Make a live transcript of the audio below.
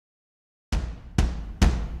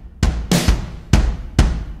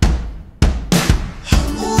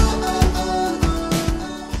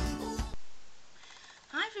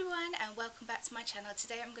welcome back to my channel.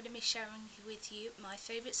 Today I'm going to be sharing with you my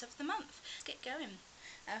favourites of the month. Let's get going.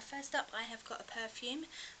 First up, I have got a perfume.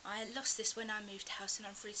 I lost this when I moved house and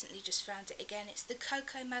I've recently just found it again. It's the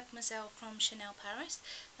Coco Mademoiselle from Chanel Paris.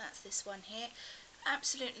 That's this one here.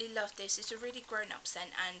 Absolutely love this. It's a really grown up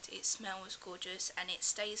scent and it smells gorgeous and it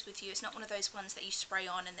stays with you. It's not one of those ones that you spray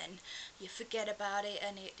on and then you forget about it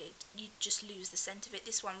and you just lose the scent of it.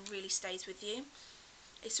 This one really stays with you.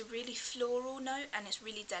 It's a really floral note and it's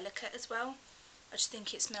really delicate as well. I just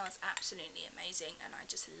think it smells absolutely amazing and I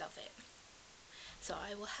just love it. So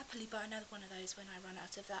I will happily buy another one of those when I run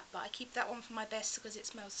out of that, but I keep that one for my best because it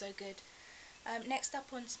smells so good. Next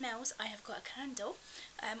up on smells, I have got a candle.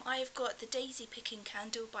 I have got the Daisy Picking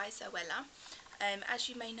Candle by Zoella. As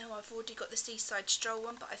you may know, I've already got the Seaside Stroll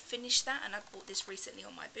one, but I finished that and I bought this recently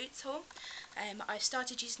on my Boots haul. I've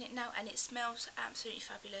started using it now and it smells absolutely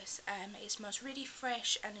fabulous. It smells really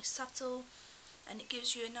fresh and it's subtle and it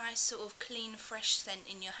gives you a nice sort of clean, fresh scent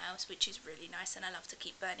in your house, which is really nice, and I love to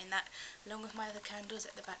keep burning that along with my other candles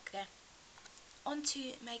at the back there. On to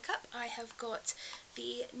makeup, I have got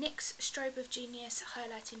the NYX Strobe of Genius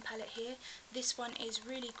highlighting palette here. This one is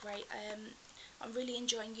really great. I'm really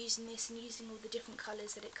enjoying using this and using all the different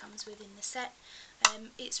colours that it comes with in the set.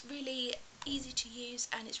 It's really easy to use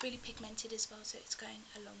and it's really pigmented as well, so it's going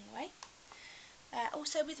a long way.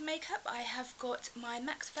 Also with makeup, I have got my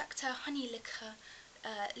Max Factor Honey Liquor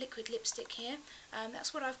liquid lipstick here.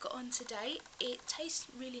 That's what I've got on today. It tastes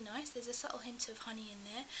really nice. There's a subtle hint of honey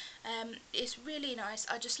in there. It's really nice.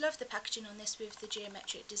 I just love the packaging on this with the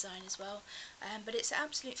geometric design as well. But it's an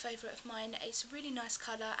absolute favourite of mine. It's a really nice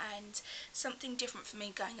colour and something different for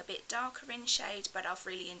me, going a bit darker in shade, but I've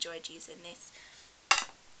really enjoyed using this.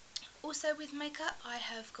 Also with makeup, I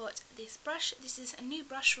have got this brush. This is a new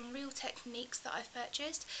brush from Real Techniques that I've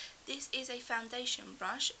purchased. This is a foundation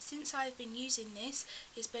brush. Since I've been using this,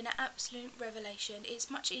 it's been an absolute revelation. It's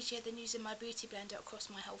much easier than using my beauty blender across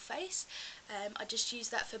my whole face. I just use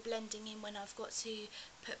that for blending in when I've got to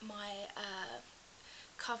put my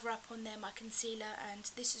cover up on there, my concealer,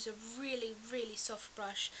 and this is a really soft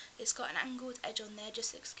brush. It's got an angled edge on there,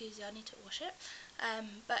 just excuse me, I need to wash it,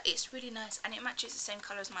 but it's really nice and it matches the same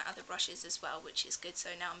colour as my other brushes as well, which is good. So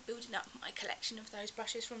now I'm building up my collection of those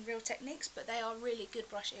brushes from Real Techniques, but they are really good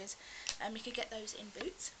brushes and you can get those in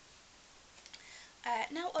Boots.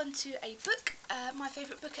 Now on to a book. My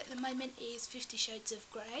favourite book at the moment is 50 Shades of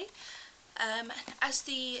Grey. As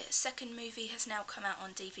the second movie has now come out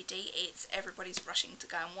on DVD, everybody's rushing to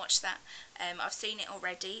go and watch that. I've seen it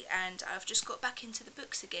already and I've just got back into the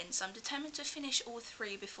books again, so I'm determined to finish all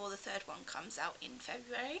three before the third one comes out in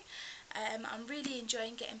February. I'm really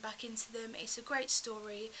enjoying getting back into them. It's a great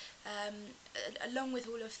story, along with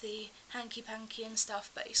all of the hanky-panky and stuff,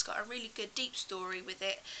 but it's got a really good deep story with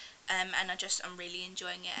it, and I'm really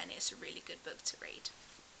enjoying it, and it's a really good book to read.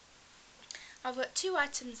 I've got two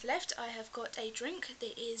items left. I have got a drink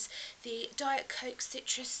that is the Diet Coke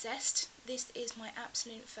Citrus Zest. This is my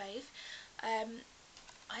absolute fave.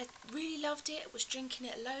 I really loved it. I was drinking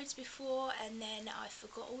it loads before and then I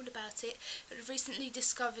forgot all about it. But I've recently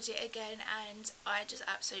discovered it again and I just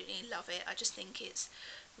absolutely love it. I just think it's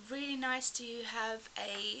really nice to have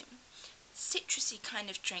a citrusy kind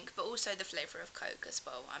of drink, but also the flavour of Coke as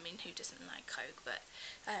well. I mean, who doesn't like Coke? But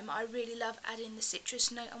I really love adding the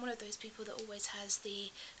citrus note. I'm one of those people that always has the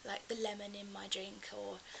lemon in my drink,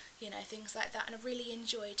 or things like that, and I really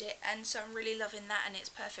enjoyed it, and so I'm really loving that, and it's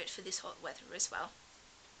perfect for this hot weather as well.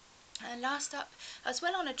 And last up, as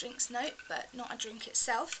well on a drinks note, but not a drink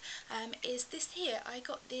itself, is this here. I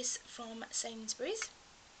got this from Sainsbury's.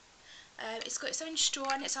 It's got its own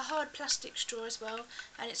straw and it's a hard plastic straw as well,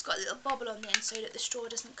 and it's got a little bobble on the end so that the straw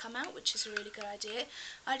doesn't come out, which is a really good idea.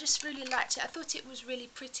 I just really liked it. I thought it was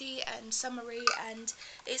really pretty and summery, and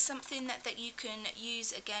it's something that you can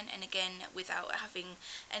use again and again without having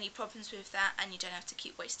any problems with that, and you don't have to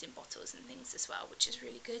keep wasting bottles and things as well, which is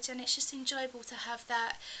really good, and it's just enjoyable to have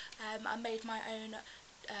that. I made my own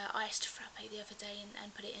iced frappe the other day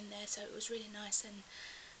and put it in there, so it was really nice, and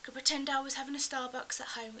could pretend I was having a Starbucks at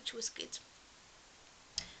home, which was good.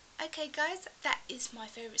 Okay guys, that is my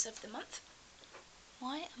favourites of the month.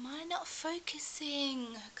 Why am I not focusing?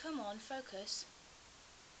 Come on, focus.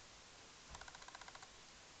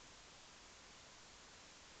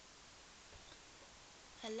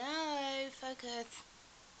 Hello, focus.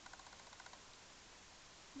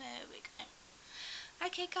 There we go.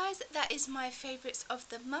 Okay guys, that is my favourites of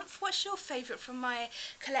the month. What's your favourite from my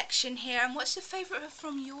collection here, and what's your favourite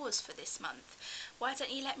from yours for this month? Why don't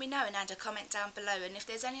you let me know and add a comment down below, and if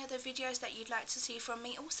there's any other videos that you'd like to see from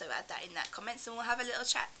me, also add that in that comments and we'll have a little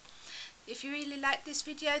chat. If you really like this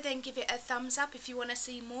video, then give it a thumbs up if you want to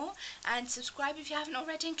see more, and subscribe if you haven't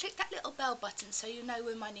already, and click that little bell button so you know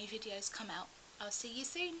when my new videos come out. I'll see you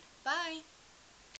soon. Bye.